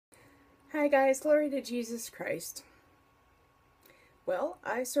Hi guys, glory to Jesus Christ. Well,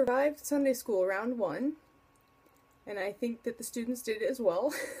 I survived Sunday school round one, and I think that the students did as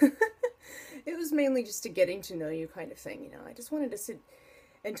well. It was mainly just a getting to know you kind of thing, I just wanted to sit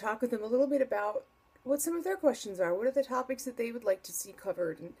and talk with them a little bit about what some of their questions are. What are the topics that they would like to see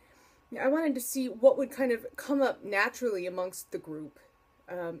covered? And I wanted to see what would kind of come up naturally amongst the group,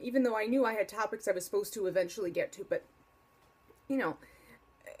 even though I knew I had topics I was supposed to eventually get to, but, you know,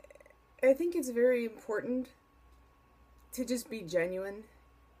 I think it's very important to just be genuine,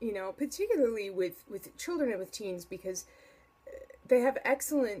 particularly with children and with teens, because they have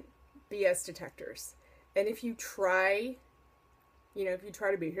excellent BS detectors. And if you try, if you try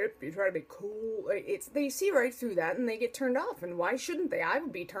to be hip, you try to be cool, they see right through that and they get turned off. And why shouldn't they? I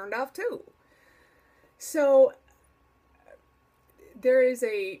would be turned off too. So there is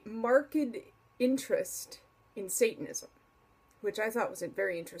a marked interest in Satanism, which I thought was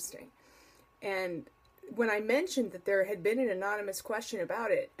very interesting. And when I mentioned that there had been an anonymous question about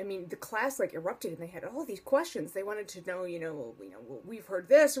it, the class erupted and they had all these questions. They wanted to know, we've heard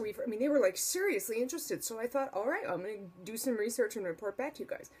this, or they were seriously interested. So I thought, all right, I'm going to do some research and report back to you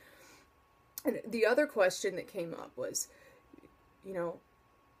guys. And the other question that came up was,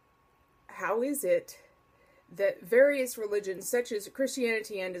 how is it that various religions, such as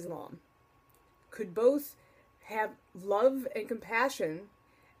Christianity and Islam, could both have love and compassion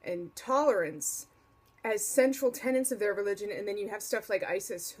and tolerance as central tenets of their religion, and then you have stuff like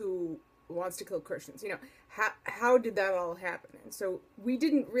ISIS who wants to kill Christians? How did that all happen? And so we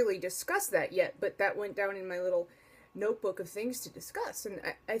didn't really discuss that yet, but that went down in my little notebook of things to discuss. And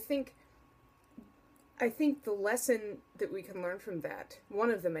I think the lesson that we can learn from that, one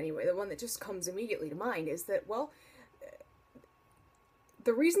of them anyway, the one that just comes immediately to mind, is that,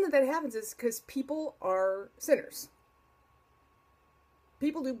 the reason that happens is because people are sinners.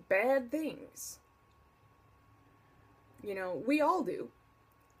 People do bad things. We all do.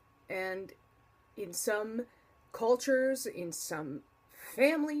 And in some cultures, in some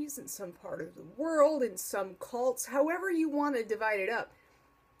families, in some part of the world, in some cults, however you want to divide it up,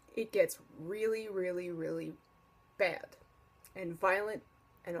 it gets really, really, really bad and violent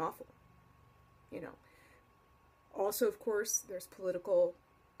and awful. Also, of course, there's political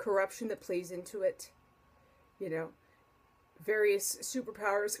corruption that plays into it. Various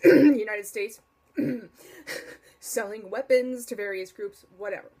superpowers, United States, selling weapons to various groups,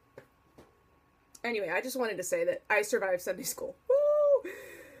 whatever. Anyway, I just wanted to say that I survived Sunday school. Woo!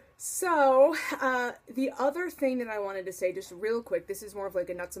 So, the other thing that I wanted to say, just real quick, this is more of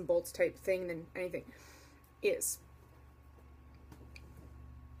a nuts and bolts type thing than anything, is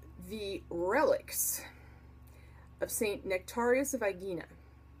the relics of Saint Nektarios of Aegina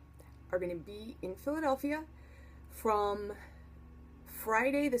are going to be in Philadelphia from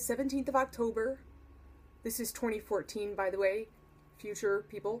Friday the 17th of October, this is 2014 by the way, future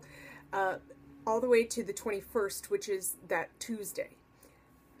people, all the way to the 21st, which is that Tuesday.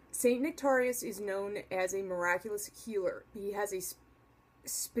 Saint Nektarios is known as a miraculous healer. He has a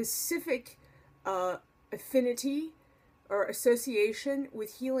specific affinity or association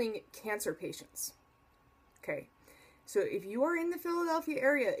with healing cancer patients. Okay, so if you are in the Philadelphia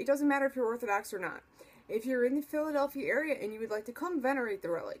area, it doesn't matter if you're Orthodox or not. If you're in the Philadelphia area and you would like to come venerate the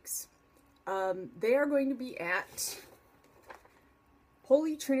relics, they are going to be at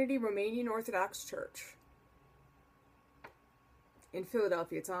Holy Trinity Romanian Orthodox Church in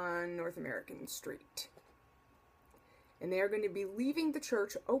Philadelphia. It's on North American Street. And they are going to be leaving the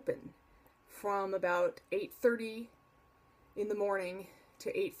church open from about 8:30 in the morning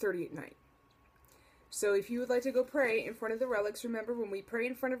to 8:30 at night. So if you would like to go pray in front of the relics, remember, when we pray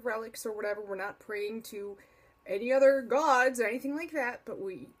in front of relics or whatever, we're not praying to any other gods or anything like that, but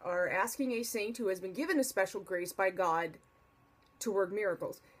we are asking a saint who has been given a special grace by God to work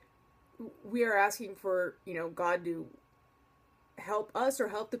miracles. We are asking for, God to help us or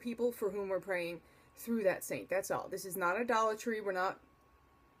help the people for whom we're praying through that saint. That's all. This is not idolatry. We're not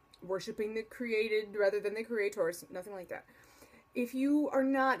worshiping the created rather than the creators. Nothing like that. If you are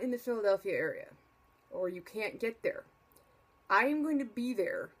not in the Philadelphia area, or you can't get there, I am going to be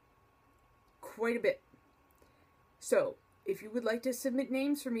there quite a bit. So, if you would like to submit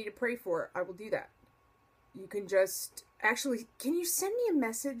names for me to pray for, I will do that. You can just, actually, can you send me a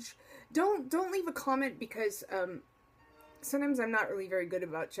message? Don't leave a comment, because sometimes I'm not really very good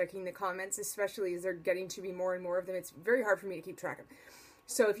about checking the comments, especially as they're getting to be more and more of them. It's very hard for me to keep track of.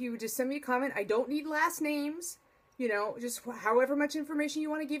 So if you would just send me a comment, I don't need last names. Just however much information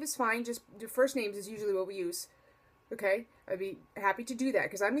you want to give is fine. Just the first names is usually what we use. Okay? I'd be happy to do that,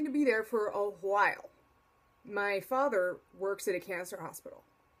 because I'm going to be there for a while. My father works at a cancer hospital.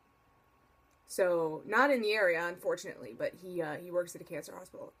 So, not in the area, unfortunately, but he works at a cancer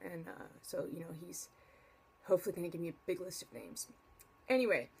hospital, and so, you know, he's hopefully going to give me a big list of names.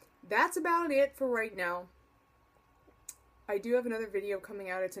 Anyway, that's about it for right now. I do have another video coming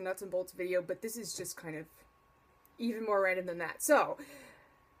out. It's a nuts and bolts video, but this is just kind of even more random than that. So,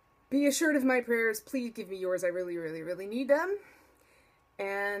 be assured of my prayers. Please give me yours. I really, really, really need them.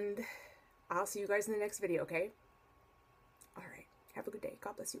 And I'll see you guys in the next video, okay? All right. Have a good day.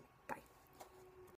 God bless you. Bye.